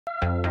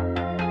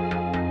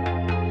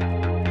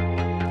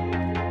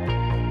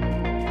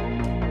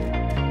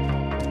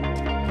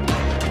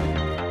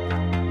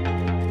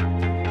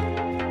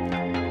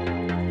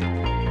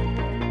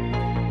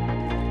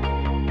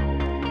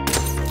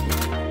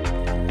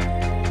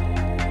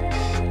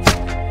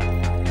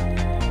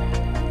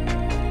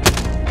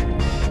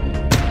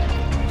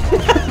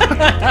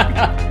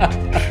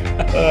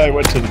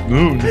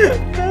moon.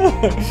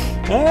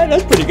 Alright,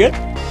 that's pretty good.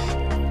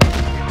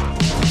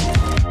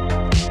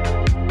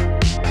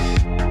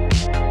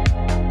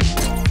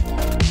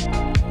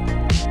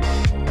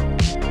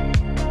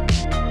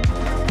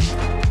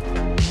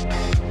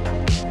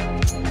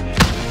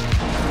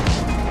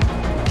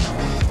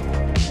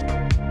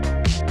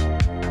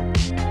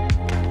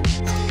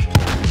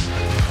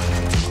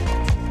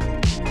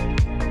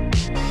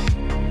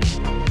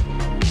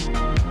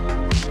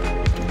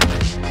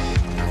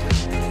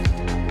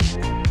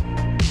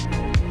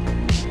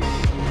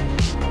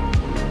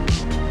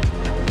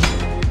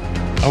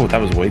 Oh,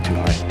 that was way too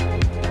high.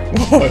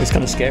 Whoa, it's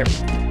kind of scary.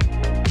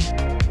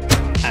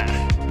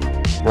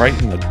 Right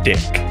in the dick.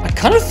 I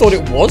kind of thought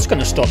it was going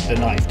to stop the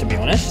knife, to be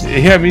honest.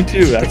 Yeah, me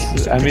too.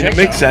 That's. I mean, it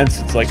makes sense.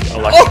 It's like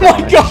electronic.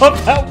 Oh my god,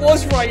 that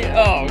was right.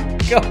 Oh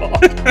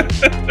god.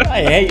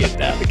 I hated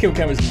that. The kill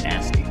cam was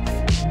nasty.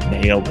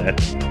 Nailed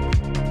it.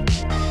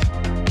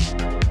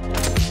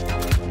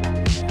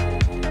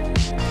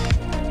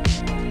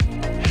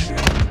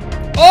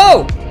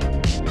 Oh!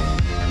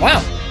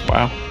 Wow.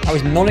 Wow. I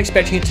was not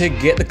expecting it to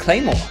get the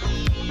claymore.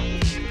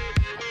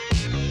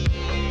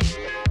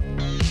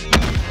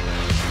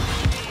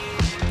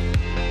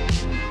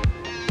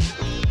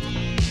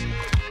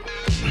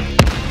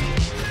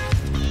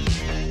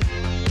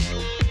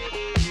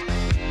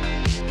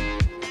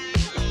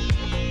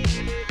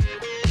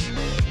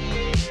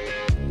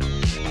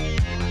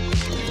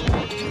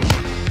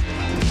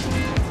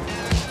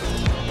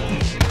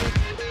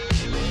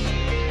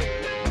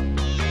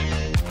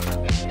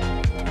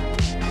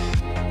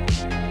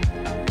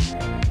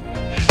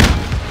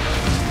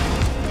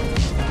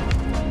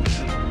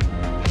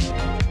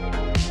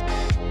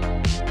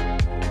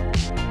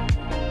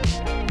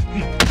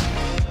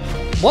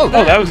 Whoa, oh,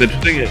 that was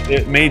interesting.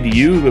 It made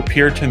you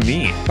appear to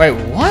me. Wait,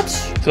 what?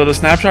 So the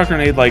snapshot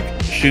grenade like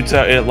shoots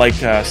out, it like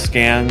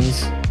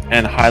scans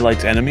and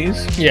highlights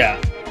enemies.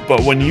 Yeah.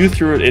 But when you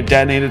threw it, it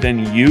detonated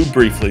and you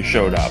briefly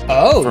showed up.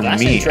 Oh, for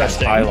that's me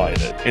interesting. as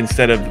highlighted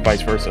instead of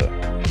vice versa.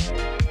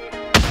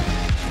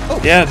 Oh.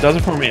 Yeah, it does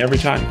it for me every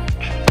time.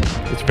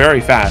 It's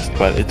very fast,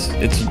 but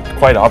it's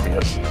quite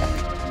obvious.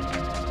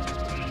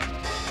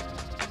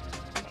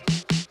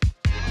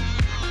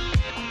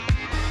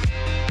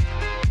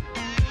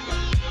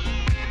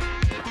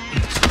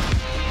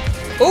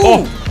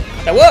 Ooh, oh,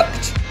 that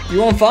worked.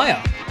 You're on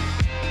fire.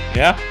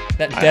 Yeah,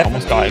 That I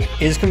almost died.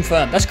 definitely is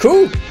confirmed. That's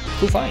cool.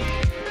 Cool fight.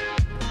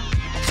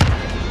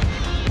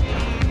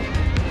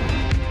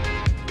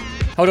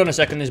 Hold on a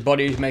second. This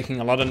body is making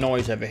a lot of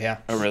noise over here.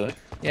 Oh, really?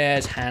 Yeah,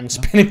 his hand's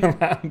spinning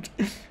around.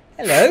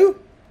 Hello.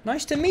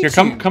 Nice to meet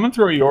Here, you. come and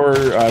throw your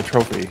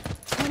trophy.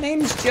 My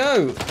name's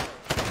Joe.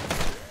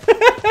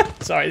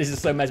 Sorry, this is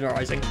so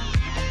mesmerizing.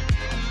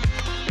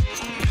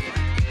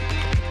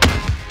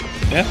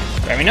 Yeah.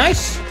 Very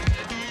nice.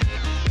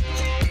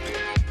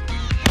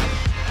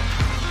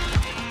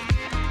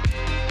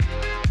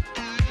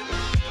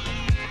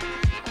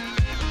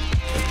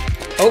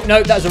 Oh,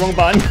 no, that was the wrong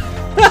button.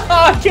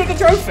 I killed the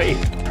trophy.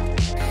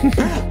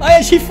 I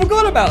actually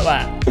forgot about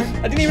that.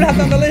 I didn't even have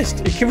that on the list.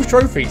 It kills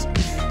trophies.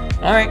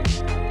 All right.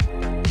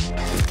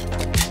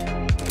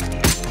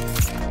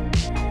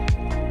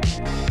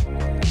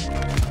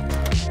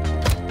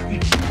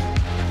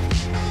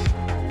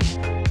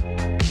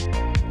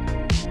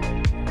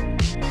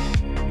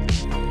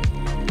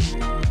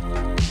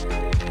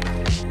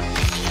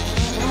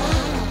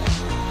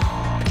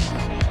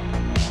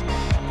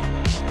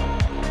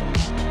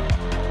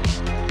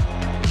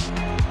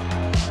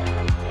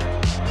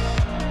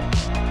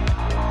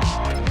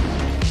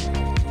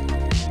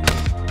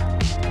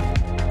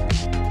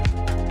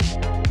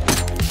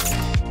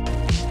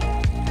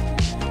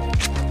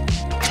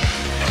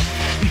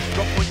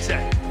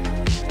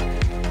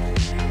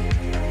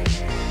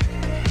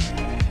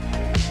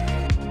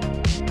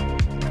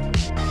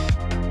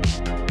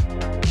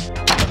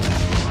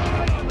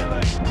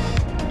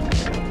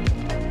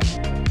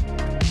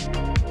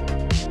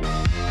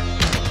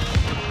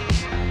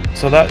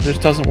 So that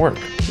just doesn't work.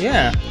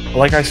 Yeah.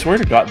 Like, I swear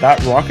to God,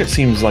 that rocket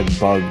seems like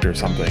bugged or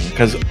something.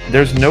 Because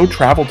there's no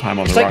travel time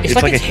on the rocket.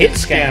 It's like a hit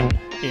scan.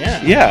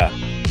 Yeah. Yeah.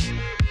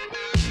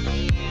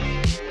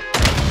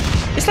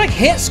 It's like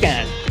hit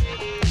scan.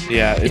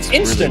 Yeah, it's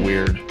instant.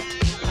 really weird.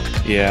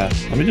 Yeah.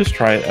 Let me just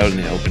try it out in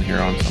the open here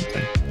on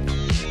something.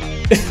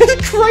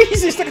 It's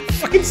crazy. It's like a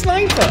fucking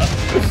sniper.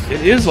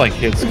 It is like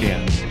hit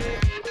scan.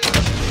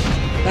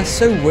 That's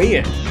so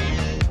weird.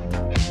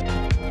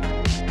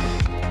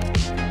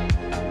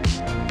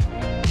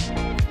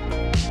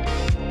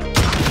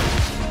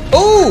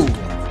 Oh!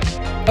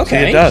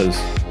 Okay. See, it does.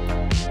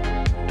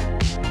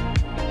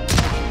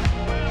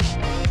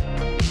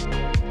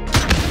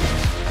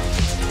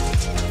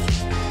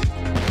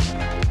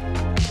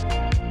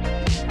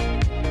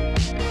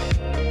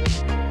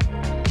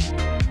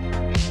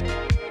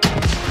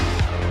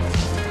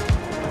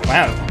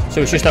 Wow.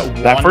 So it's just that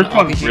one. That first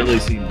one RPG? really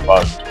seemed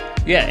bugged.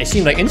 Yeah, it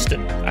seemed like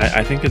instant.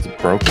 I think it's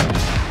broken.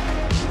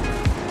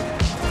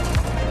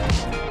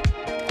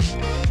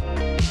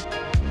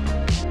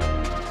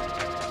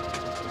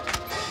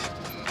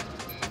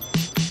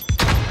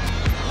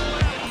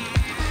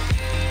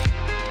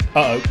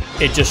 Uh-oh,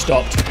 it just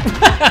stopped.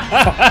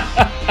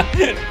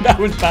 That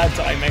was bad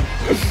timing.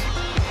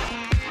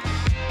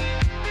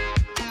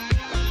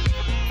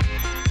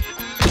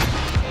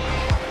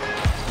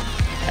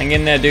 Hang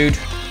in there, dude.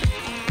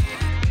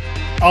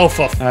 Oh,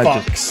 for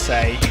fuck's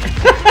sake.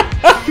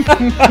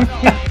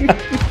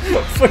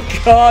 For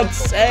God's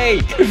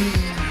sake.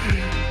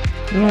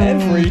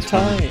 Every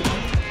time.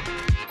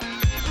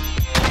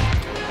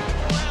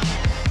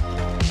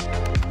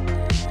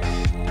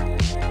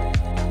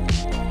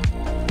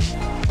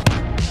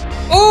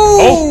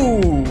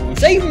 Oh!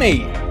 Save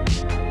me!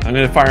 I'm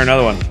gonna fire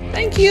another one.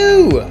 Thank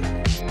you!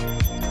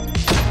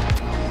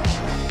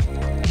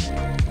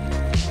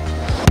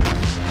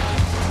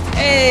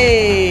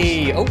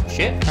 Hey! Oh,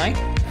 shit. Hi.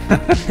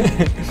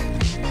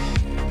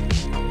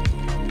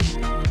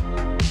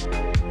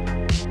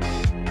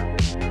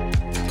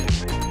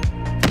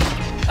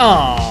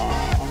 Aww.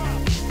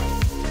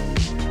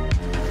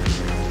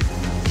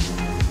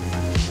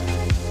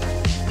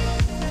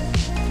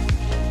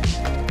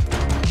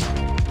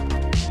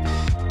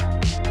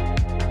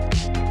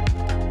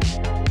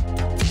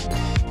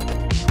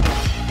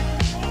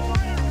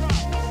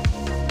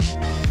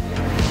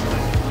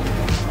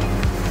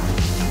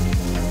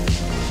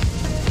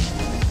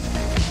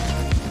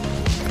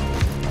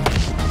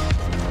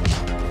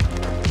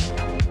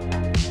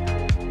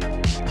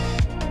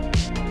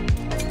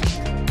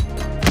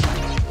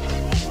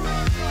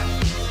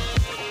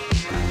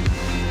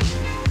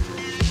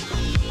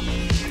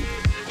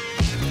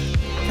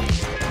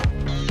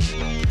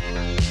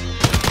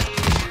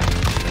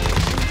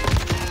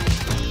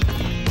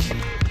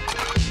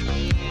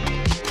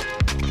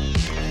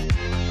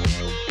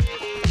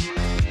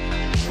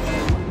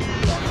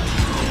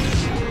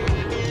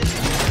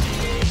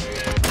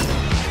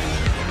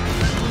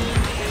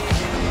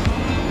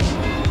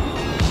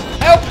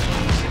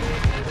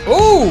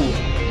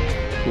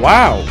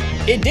 Wow.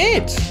 It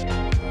did.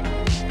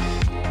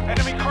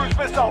 Enemy cruise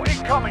missile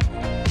incoming.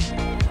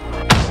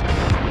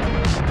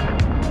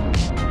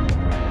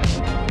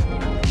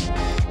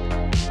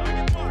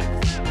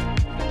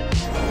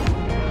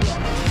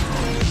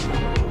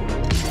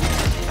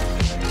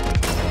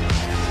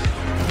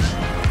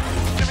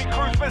 Enemy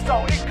cruise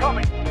missile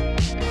incoming.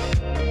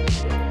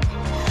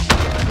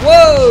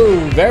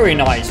 Whoa! Very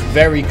nice.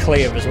 Very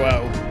clear as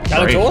well. That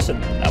looks Great. awesome.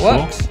 That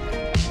works.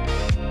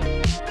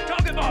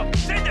 Target bomb.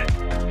 Send it.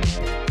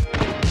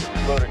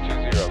 Loader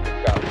 2-0,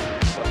 confirmed.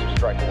 Cluster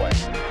strike away.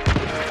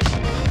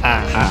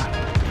 Ah.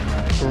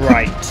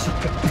 Right.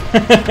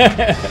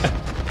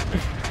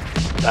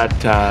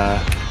 That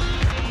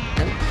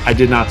I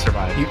did not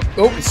survive.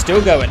 Oh, it's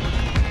still going.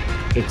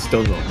 It's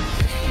still going.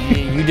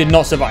 You did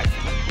not survive.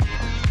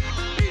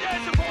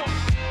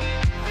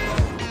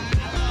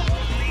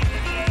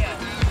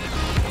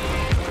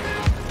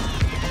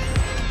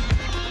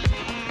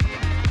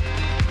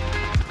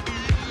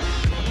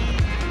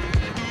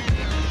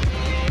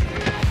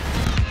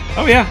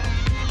 Oh yeah.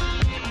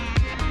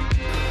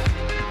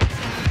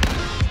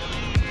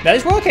 That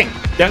is working.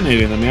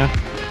 Detonating them, yeah.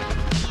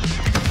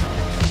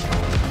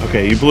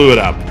 Okay, you blew it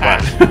up.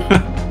 But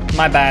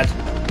My bad.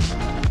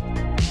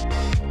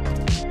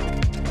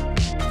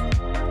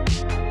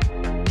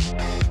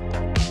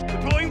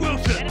 Deploying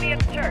Wilson. Enemy at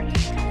the church.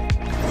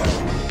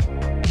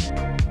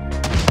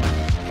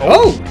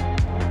 Oh!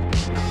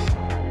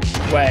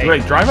 Wait.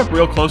 Right, drive up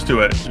real close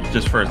to it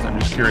just first. I'm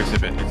just curious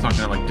if it's not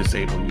gonna like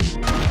disable you.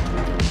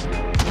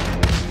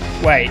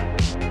 Wait.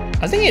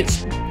 I think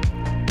it's...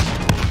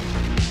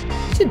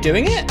 Is it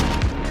doing it?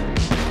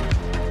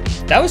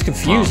 That was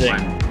confusing.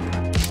 Oh,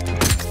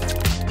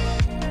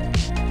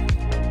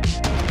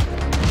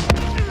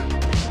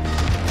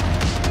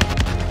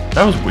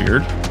 that was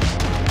weird.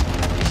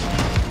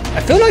 I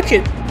feel like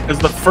it... Because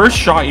the first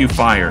shot you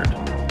fired,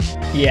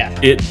 Yeah.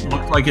 it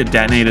looked like it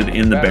detonated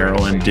in the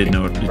barrel and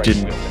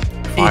didn't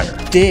fire.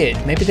 It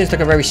did. Maybe there's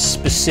like a very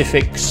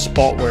specific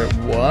spot where it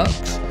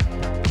works.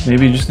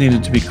 Maybe you just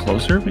needed to be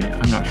closer?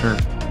 I'm not sure.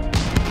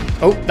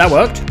 Oh, that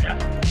worked.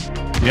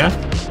 Yeah?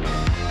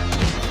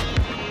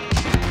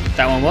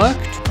 That one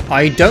worked.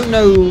 I don't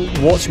know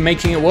what's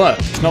making it work.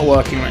 It's not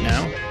working right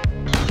now.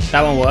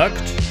 That one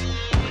worked.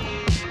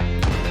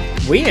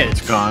 Weird.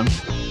 It's gone.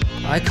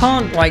 I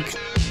can't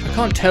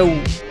tell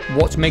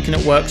what's making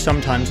it work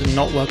sometimes and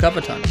not work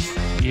other times.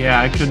 Yeah,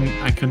 I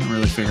couldn't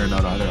really figure it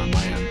out either on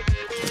my end.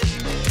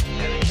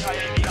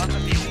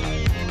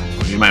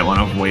 Well, you might want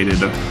to have waited.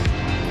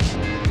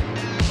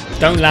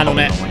 Don't land on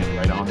it.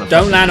 Right on the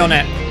Don't land on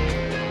it.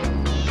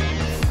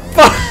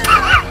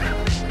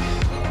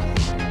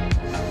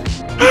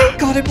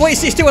 God,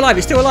 wait, it's still alive.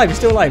 It's still alive. It's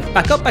still alive.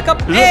 Back up, back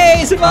up.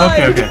 Hey, it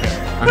survived. Okay.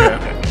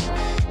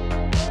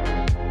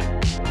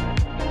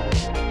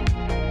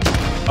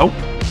 Oh.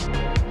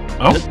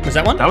 Was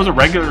that one? That was a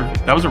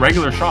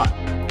regular shot.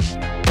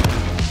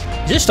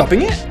 Is it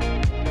stopping it?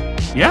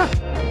 Yeah.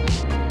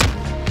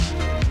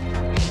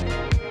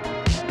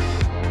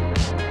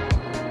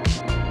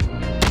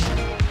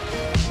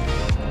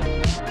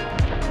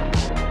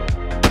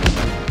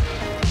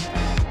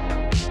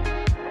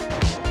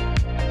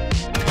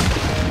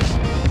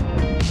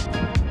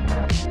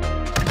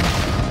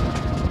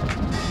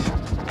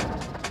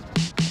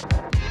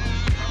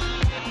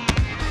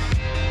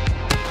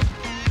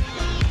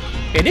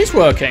 It is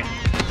working.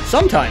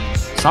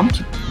 Sometimes.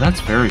 That's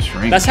very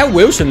strange. That's how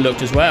Wilson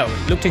looked as well.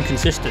 It looked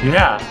inconsistent.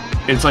 Yeah,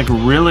 it's like a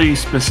really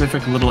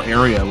specific little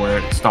area where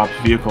it stops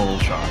vehicle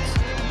shots.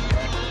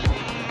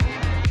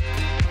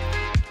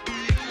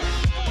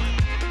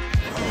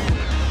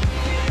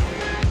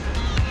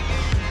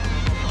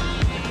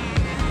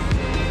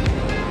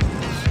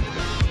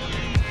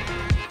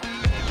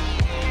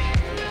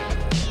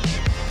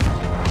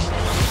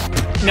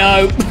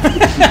 No.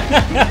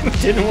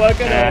 Didn't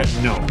work at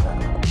all. No.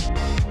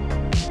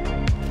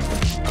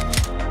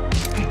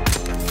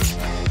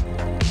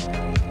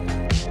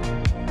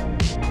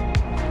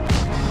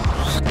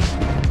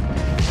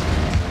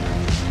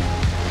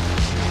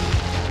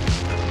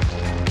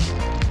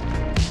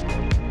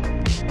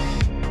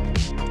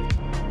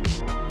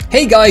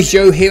 Hey guys,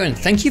 Joe here, and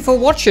thank you for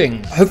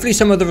watching. Hopefully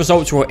some of the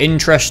results were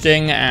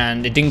interesting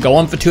and it didn't go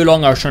on for too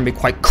long. I was trying to be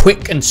quite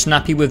quick and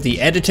snappy with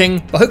the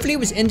editing, but hopefully it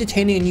was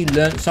entertaining and you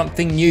learned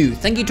something new.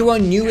 Thank you to our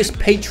newest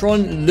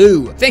patron,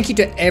 Lou. Thank you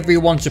to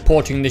everyone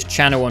supporting this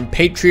channel on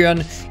Patreon.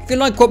 If you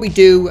like what we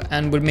do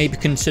and would maybe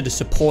consider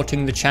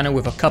supporting the channel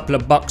with a couple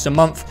of bucks a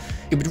month,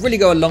 it would really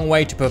go a long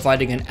way to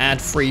providing an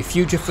ad-free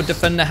future for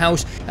Defend the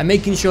House and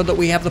making sure that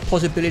we have the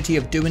possibility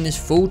of doing this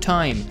full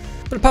time.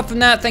 But apart from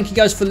that, thank you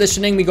guys for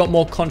listening. We got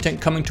more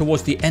content coming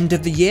towards the end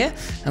of the year,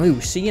 and we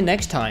will see you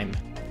next time.